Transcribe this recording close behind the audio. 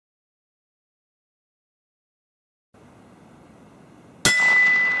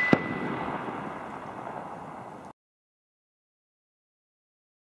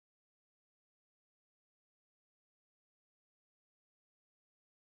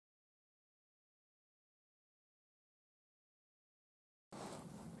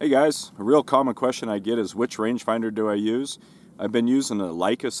Hey guys, a real common question I get is which rangefinder do I use? I've been using a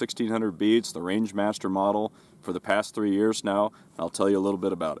Leica 1600B, it's the Rangemaster model, for the past 3 years now. I'll tell you a little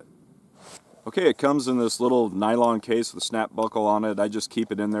bit about it. Okay, it comes in this little nylon case with a snap buckle on it. I just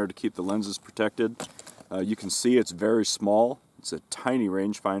keep it in there to keep the lenses protected. You can see it's very small. It's a tiny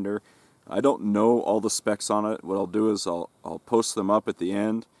rangefinder. I don't know all the specs on it. What I'll do is I'll post them up at the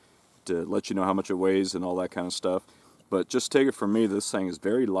end to let you know how much it weighs and all that kind of stuff. But just take it from me, this thing is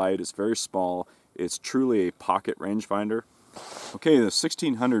very light, it's very small, it's truly a pocket rangefinder. Okay, the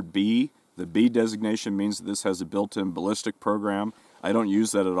 1600B, the B designation means that this has a built-in ballistic program. I don't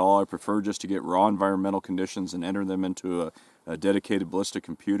use that at all. I prefer just to get raw environmental conditions and enter them into a dedicated ballistic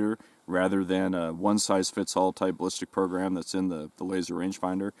computer rather than a one-size-fits-all type ballistic program that's in the laser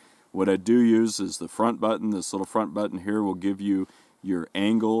rangefinder. What I do use is the front button. This little front button here will give you your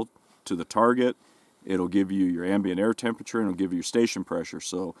angle to the target. It'll give you your ambient air temperature and it'll give you your station pressure.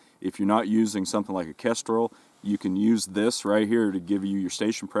 So if you're not using something like a Kestrel, you can use this right here to give you your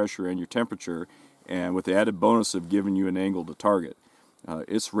station pressure and your temperature, and with the added bonus of giving you an angle to target.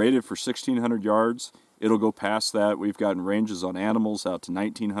 It's rated for 1,600 yards. It'll go past that. We've gotten ranges on animals out to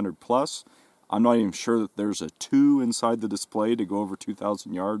 1,900 plus. I'm not even sure that there's a 2 inside the display to go over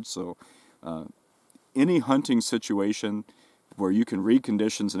 2,000 yards. So any hunting situation where you can read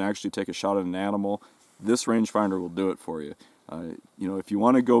conditions and actually take a shot at an animal, this rangefinder will do it for you. You know, if you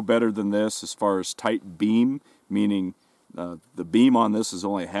want to go better than this as far as tight beam, meaning the beam on this is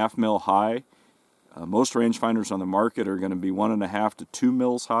only 1/2 mil high. Most rangefinders on the market are going to be 1.5 to 2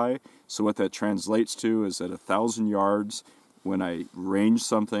 mils high. So what that translates to is at 1,000 yards, when I range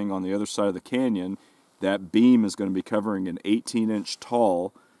something on the other side of the canyon, that beam is going to be covering an 18-inch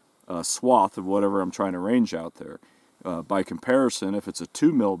tall swath of whatever I'm trying to range out there. By comparison, if it's a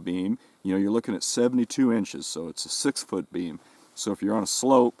 2 mil beam, you know, you're looking at 72 inches, so it's a 6-foot beam. So if you're on a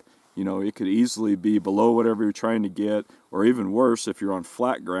slope, you know, it could easily be below whatever you're trying to get, or even worse, if you're on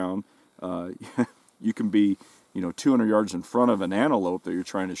flat ground, you can be, you know, 200 yards in front of an antelope that you're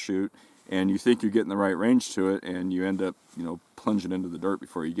trying to shoot, and you think you're getting the right range to it, and you end up, you know, plunging into the dirt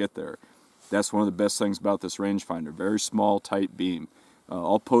before you get there. That's one of the best things about this rangefinder. Very small, tight beam.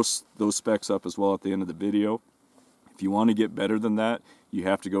 I'll post those specs up as well at the end of the video. If you want to get better than that, you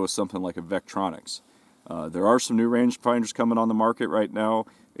have to go with something like a Vectronics. There are some new rangefinders coming on the market right now.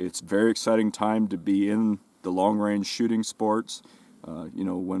 It's a very exciting time to be in the long-range shooting sports. You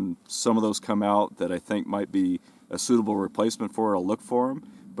know, when some of those come out that I think might be a suitable replacement for it, I'll look for them.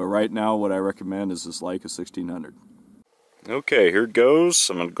 But right now, what I recommend is this Leica 1600. Okay, here it goes.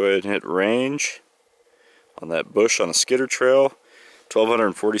 I'm going to go ahead and hit range on that bush on the skidder trail.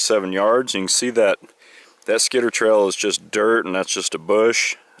 1,247 yards. You can see that skidder trail is just dirt, and that's just a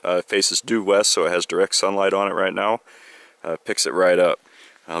bush. It faces due west, so it has direct sunlight on it right now. Picks it right up.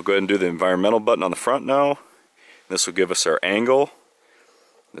 I'll go ahead and do the environmental button on the front now. This will give us our angle,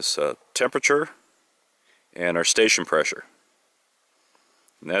 this temperature, and our station pressure.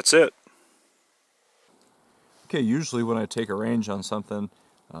 And that's it. Okay, usually when I take a range on something,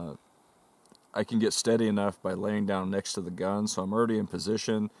 I can get steady enough by laying down next to the gun, so I'm already in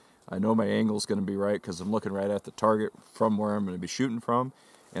position. I know my angle is going to be right because I'm looking right at the target from where I'm going to be shooting from,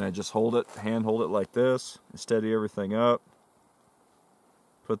 and I just hold it, hand hold it like this, steady everything up,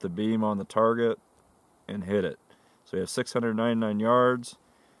 put the beam on the target, and hit it. So we have 699 yards.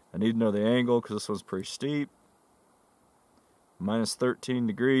 I need to know the angle because this one's pretty steep. Minus 13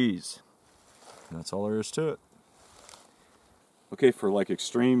 degrees. And that's all there is to it. Okay, for like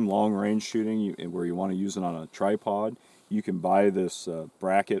extreme long range shooting where you want to use it on a tripod, you can buy this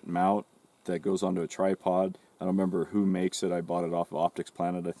bracket mount that goes onto a tripod. I don't remember who makes it. I bought it off of Optics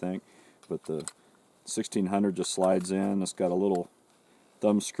Planet, I think. But the 1600 just slides in. It's got a little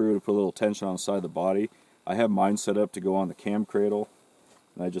thumb screw to put a little tension on the side of the body. I have mine set up to go on the cam cradle,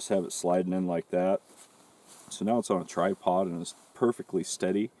 and I just have it sliding in like that. So now it's on a tripod and it's perfectly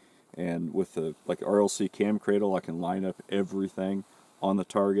steady. And with the like RLC cam cradle, I can line up everything on the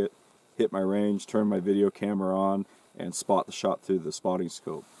target, hit my range, turn my video camera on, and spot the shot through the spotting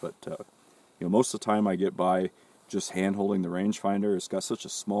scope. But you know, most of the time I get by just hand holding the rangefinder. It's got such a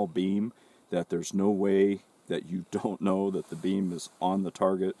small beam that there's no way that you don't know that the beam is on the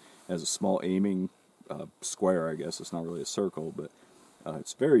target as a small aiming square, I guess. It's not really a circle, but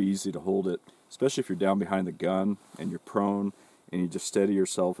it's very easy to hold it, especially if you're down behind the gun and you're prone and you just steady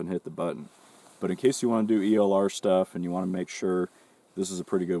yourself and hit the button. But in case you want to do ELR stuff and you want to make sure, this is a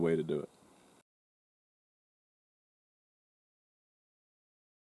pretty good way to do it.